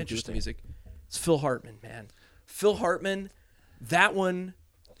anything to do with Interesting. music. It's Phil Hartman, man. Phil Hartman, that one,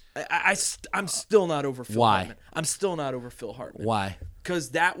 I'm still not over Phil Why? Hartman. I'm still not over Phil Hartman. Why? Because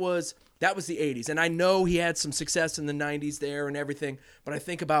that was the 80s, and I know he had some success in the 90s there and everything, but I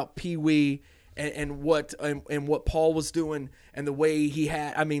think about Pee Wee and what Paul was doing and the way he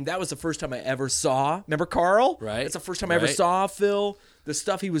had. I mean, that was the first time I ever saw. Remember Carl? Right. That's the first time I ever Right. saw Phil. The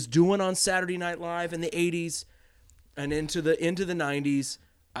stuff he was doing on Saturday Night Live in the 80s and into the 90s.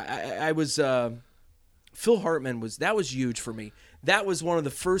 I was Phil Hartman was huge for me. That was one of the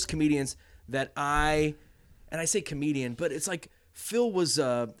first comedians that I say comedian, but it's like Phil was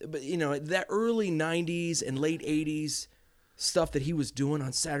that early 90s and late 80s stuff that he was doing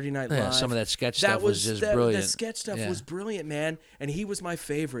on Saturday Night Live. Yeah, some of that sketch stuff was just brilliant. That sketch stuff Yeah. was brilliant, man, and he was my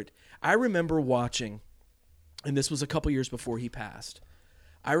favorite. I remember watching, and this was a couple years before he passed.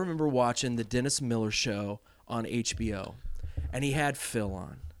 I remember watching the Dennis Miller Show on HBO, and he had Phil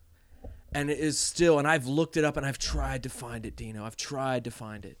on. And it is still, and I've looked it up and I've tried to find it, Dino. I've tried to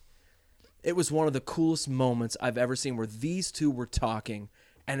find it. It was one of the coolest moments I've ever seen where these two were talking,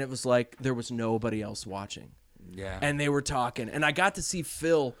 and it was like there was nobody else watching. Yeah. And they were talking. And I got to see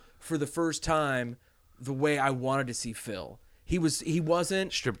Phil for the first time the way I wanted to see Phil. He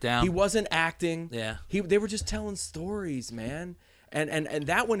wasn't Stripped down. He wasn't acting. Yeah. They were just telling stories, man. And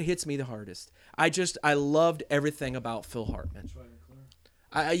that one hits me the hardest. I loved everything about Phil Hartman.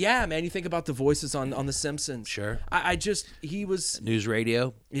 Yeah, man. You think about the voices on The Simpsons. Sure. He was. News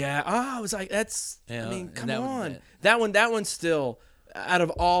radio. Yeah. I was like, that's. Yeah, I mean, and come that on. would- That one still, out of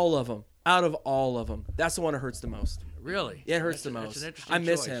all of them, that's the one that hurts the most. Really? Yeah, it hurts That's the an most. interesting I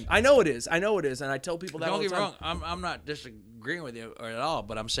miss choice. him. I know it is, and I tell people that all Don't the get me time. wrong. I'm not disagreeing with you at all,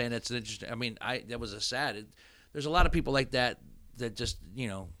 but I'm saying it's an interesting. I mean, that was a sad. There's a lot of people like that just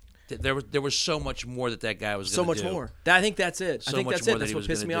there was so much more that guy was So gonna much do. more. I think that's it. I So think much that's more it. that That's he what was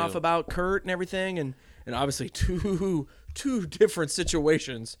pissed gonna me off do. about Kurt and everything, and obviously two different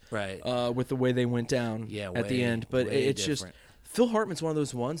situations. Right. With the way they went down. Yeah, At the way- end, but way it's different. just. Phil Hartman's one of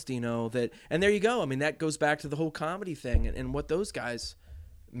those ones, Dino, that, and there you go. I mean, that goes back to the whole comedy thing and what those guys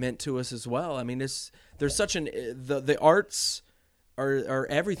meant to us as well. I mean, there's such the arts are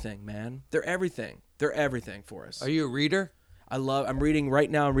everything, man. They're everything. They're everything for us. Are you a reader? I'm reading right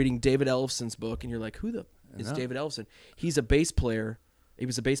now. I'm reading David Ellefson's book, and you're like, who is David Ellefson? He's a bass player. He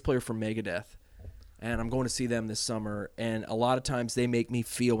was a bass player for Megadeth. And I'm going to see them this summer. And a lot of times they make me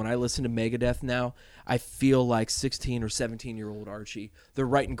feel, when I listen to Megadeth now, I feel like 16 or 17-year-old Archie. They're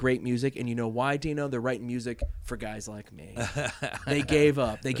writing great music. And you know why, Dino? They're writing music for guys like me. They gave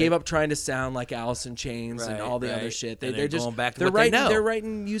up. They gave up trying to sound like Alice in Chains and Right, all the right. other shit. And They're they're just going back to they're what they writing, know. They're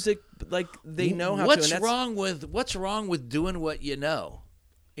writing music like they know how What's to. And what's wrong with doing what you know?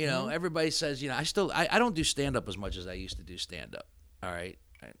 You know, everybody says, I don't do stand up as much as I used to do stand up. All right.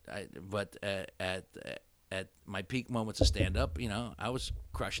 But at my peak moments of stand up, I was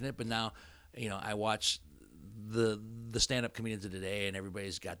crushing it, but now, I watch the stand up comedians of today, and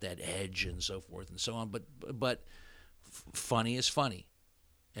everybody's got that edge and so forth and so on, but funny is funny.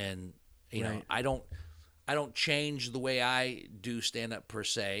 And Right. I don't change the way I do stand up per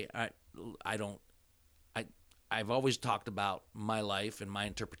se. I've always talked about my life and my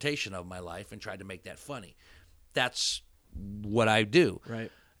interpretation of my life and tried to make that funny. That's what I do.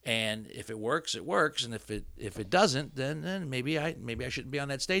 Right. And if it works, it works. And if it doesn't, then maybe I shouldn't be on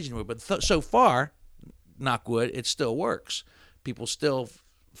that stage anymore. But so far, knock wood, it still works. People still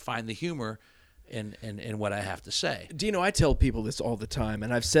find the humor in what I have to say. Dino, I tell people this all the time,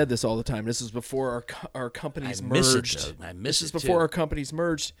 and I've said this all the time. This is before our companies I miss it, merged. though. I miss This is it, before too. our companies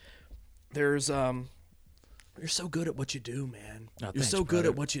merged. there's you're so good at what you do, man. Oh, You're thanks, so good brother.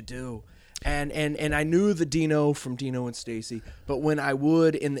 at what you do. And I knew the Dino from Dino and Stacy, but when I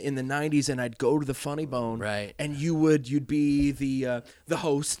would in the 90s and I'd go to the Funny Bone, Right. and you'd be the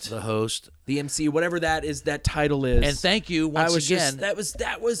host, The host. the MC, whatever that title is. And thank you once I was again.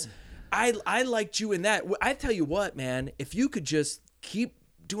 that was I liked you in that. I tell you what, man, if you could just keep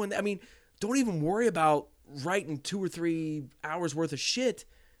doing that, I mean, don't even worry about writing 2 or 3 hours worth of shit.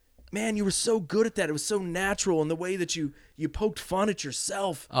 Man, you were so good at that. It was so natural in the way that you poked fun at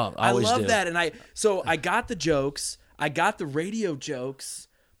yourself. Oh, I always love do. that. And I got the jokes, I got the radio jokes,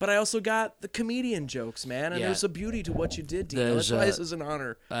 but I also got the comedian jokes, man. And Yeah. there's a beauty to what you did, Dino. There's, That's why this is an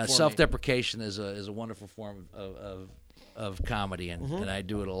honor. For me. Self-deprecation is a wonderful form of comedy, and I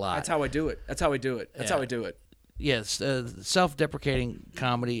do it a lot. That's how I do it. That's how I do it. That's Yeah. how I do it. Yes, self-deprecating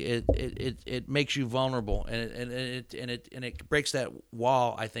comedy it makes you vulnerable, and it breaks that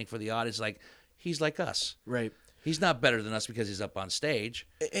wall. I think for the audience, like he's like us. Right. He's not better than us because he's up on stage.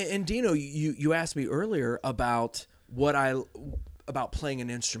 And Dino, you asked me earlier about about playing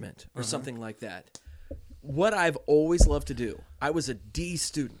an instrument or something like that. What I've always loved to do. I was a D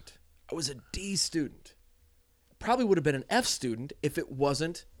student. Probably would have been an F student if it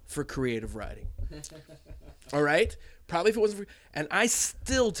wasn't for creative writing. All right? Probably if it wasn't for... And I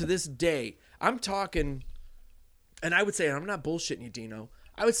still, to this day, I'm talking... And I would say, and I'm not bullshitting you, Dino,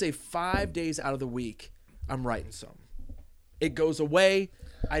 I would say 5 days out of the week, I'm writing something. It goes away.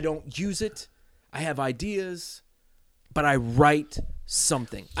 I don't use it. I have ideas, but I write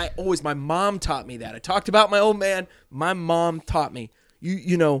something. My mom taught me that. I talked about my old man. My mom taught me,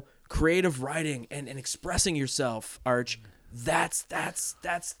 you know, creative writing and expressing yourself, Arch. That's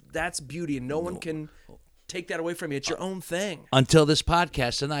beauty, and no one can take that away from you. It's your own thing. Until this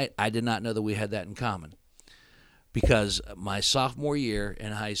podcast tonight, I did not know that we had that in common. Because my sophomore year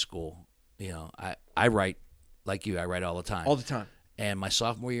in high school, you know, I write like you. I write all the time. All the time. And my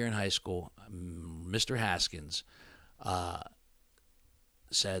sophomore year in high school, Mr. Haskins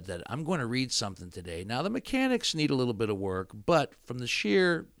said that I'm going to read something today. Now, the mechanics need a little bit of work, but from the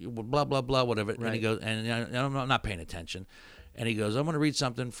sheer blah, blah, blah, whatever. And he goes, and I'm not paying attention. And he goes, I'm going to read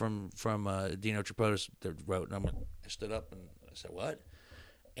something from Dino Tripodis that wrote. And I stood up and I said, what?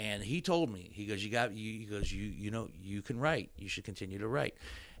 And he told me, he goes, you know, you can write. You should continue to write.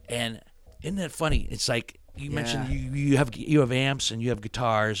 And isn't that funny? It's like you mentioned you have amps and you have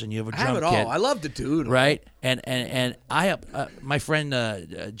guitars and you have a drum I have it kit. all. I love to do it. Right? And I have my friend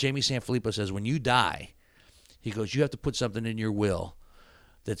Jamie Sanfilippo says when you die, he goes, you have to put something in your will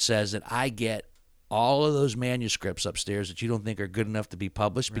that says that I get all of those manuscripts upstairs that you don't think are good enough to be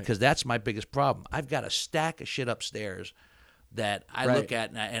published, because that's my biggest problem. I've got a stack of shit upstairs that I look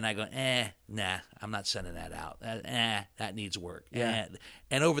at and I go, nah, I'm not sending that out. That needs work. Yeah.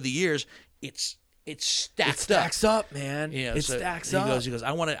 And over the years, it's stacked It stacks up, man. You know, it so stacks he up. goes,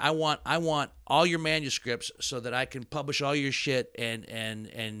 I want all your manuscripts so that I can publish all your shit and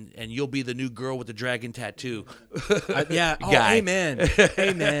you'll be the new girl with the dragon tattoo. Yeah. Oh, Guy. amen.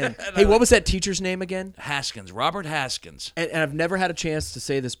 Amen. Hey, what was that teacher's name again? Haskins, Robert Haskins. And I've never had a chance to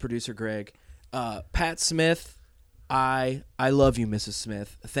say this, producer Greg. Pat Smith, I love you, Mrs.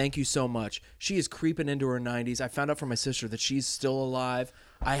 Smith. Thank you so much. She is creeping into her 90s. I found out from my sister that she's still alive.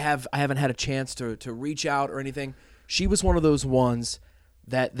 I haven't had a chance to reach out or anything. She was one of those ones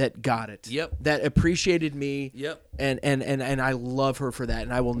that got it. Yep. That appreciated me. Yep. And I love her for that.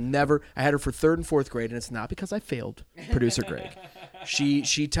 And I will never. I had her for 3rd and 4th grade, and it's not because I failed, producer Greg.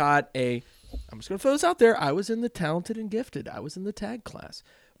 She taught I'm just gonna throw this out there. I was in the talented and gifted. I was in the tag class.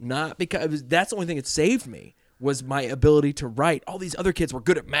 Not because that's the only thing that saved me was my ability to write. All these other kids were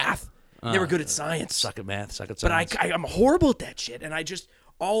good at math. They were good at science. Suck at math, suck at But science. I'm horrible at that shit. And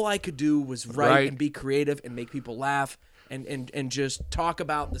all I could do was write Right. and be creative and make people laugh and just talk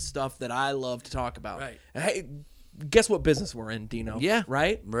about the stuff that I love to talk about. Right. And hey, guess what business we're in, Dino? Yeah.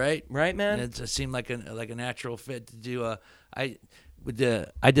 Right? Right, man? And it seemed like a natural fit to do. I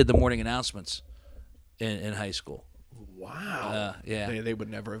did the morning announcements in high school. Wow. Yeah. They would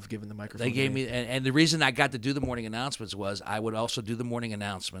never have given the microphone. They to gave me, and the reason I got to do the morning announcements was I would also do the morning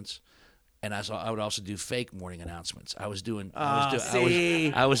announcements, and I would also do fake morning announcements. I was doing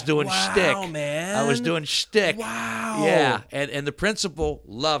see. I was doing Wow, shtick. man. I was doing shtick. Wow. Yeah, and the principal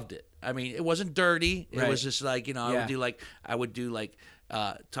loved it. I mean, it wasn't dirty. It Right. was just like, you know, I would do like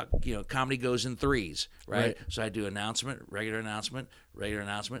talk, you know, comedy goes in threes, right? So I do regular announcement,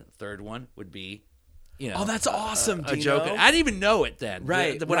 third one would be, you know, Oh, that's awesome, a Dino. joke. I didn't even know it then,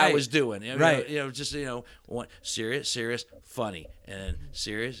 Right, What I right. was doing, you know, Right. just serious, funny, and then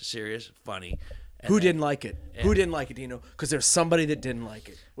serious, funny, Who didn't like it? Who didn't like it, Dino? Because there's somebody that didn't like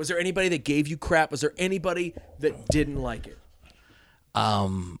it. Was there anybody that gave you crap? Was there anybody that didn't like it?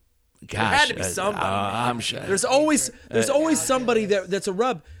 Gosh, There had to be somebody. I'm sure. There's always somebody that's a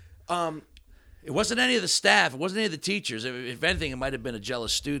rub. It wasn't any of the staff. It wasn't any of the teachers. If anything, it might have been a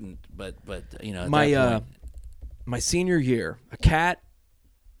jealous student. But you know, at that point. My senior year, a cat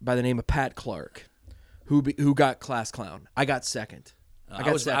by the name of Pat Clark, who got class clown. I got second.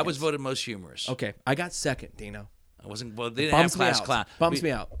 I was voted most humorous. Okay, I got second, Dino. I wasn't. Well, they didn't have class clown. Bums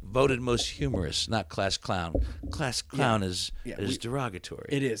me out. Voted most humorous, not class clown. Class clown is derogatory.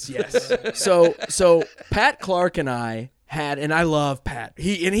 It is, yes. so Pat Clark and I had, and I love Pat.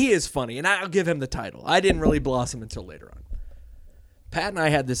 He is funny, and I'll give him the title. I didn't really blossom until later on. Pat and I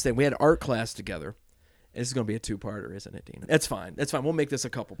had this thing. We had art class together. This is going to be a two-parter, isn't it, Dino? That's fine. That's fine. We'll make this a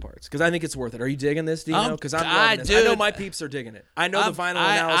couple parts because I think it's worth it. Are you digging this, Dino? Because I'm loving this. I know my peeps are digging it. I know the vinyl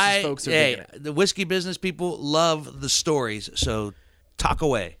analysis folks are digging it. The whiskey business people love the stories, so talk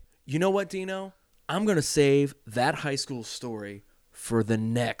away. You know what, Dino? I'm going to save that high school story for the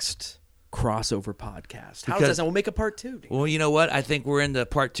next crossover podcast. How does that sound? We'll make a part 2. Dino. Well, you know what? I think we're into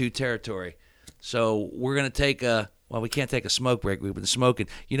part 2 territory. So we're going to take well, we can't take a smoke break. We've been smoking.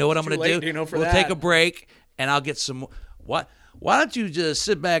 You know what I'm going to do? We'll take a break, and I'll get some. Why don't you just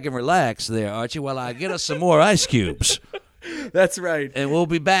sit back and relax there, Archie, while I get us some more ice cubes? That's right. And we'll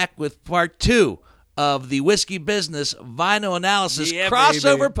be back with part 2 of the Whiskey Business Vinyl Analysis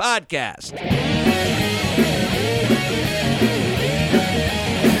Crossover Podcast.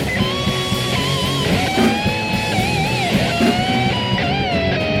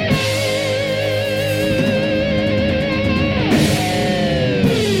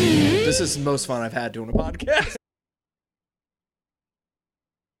 This is the most fun I've had doing a podcast.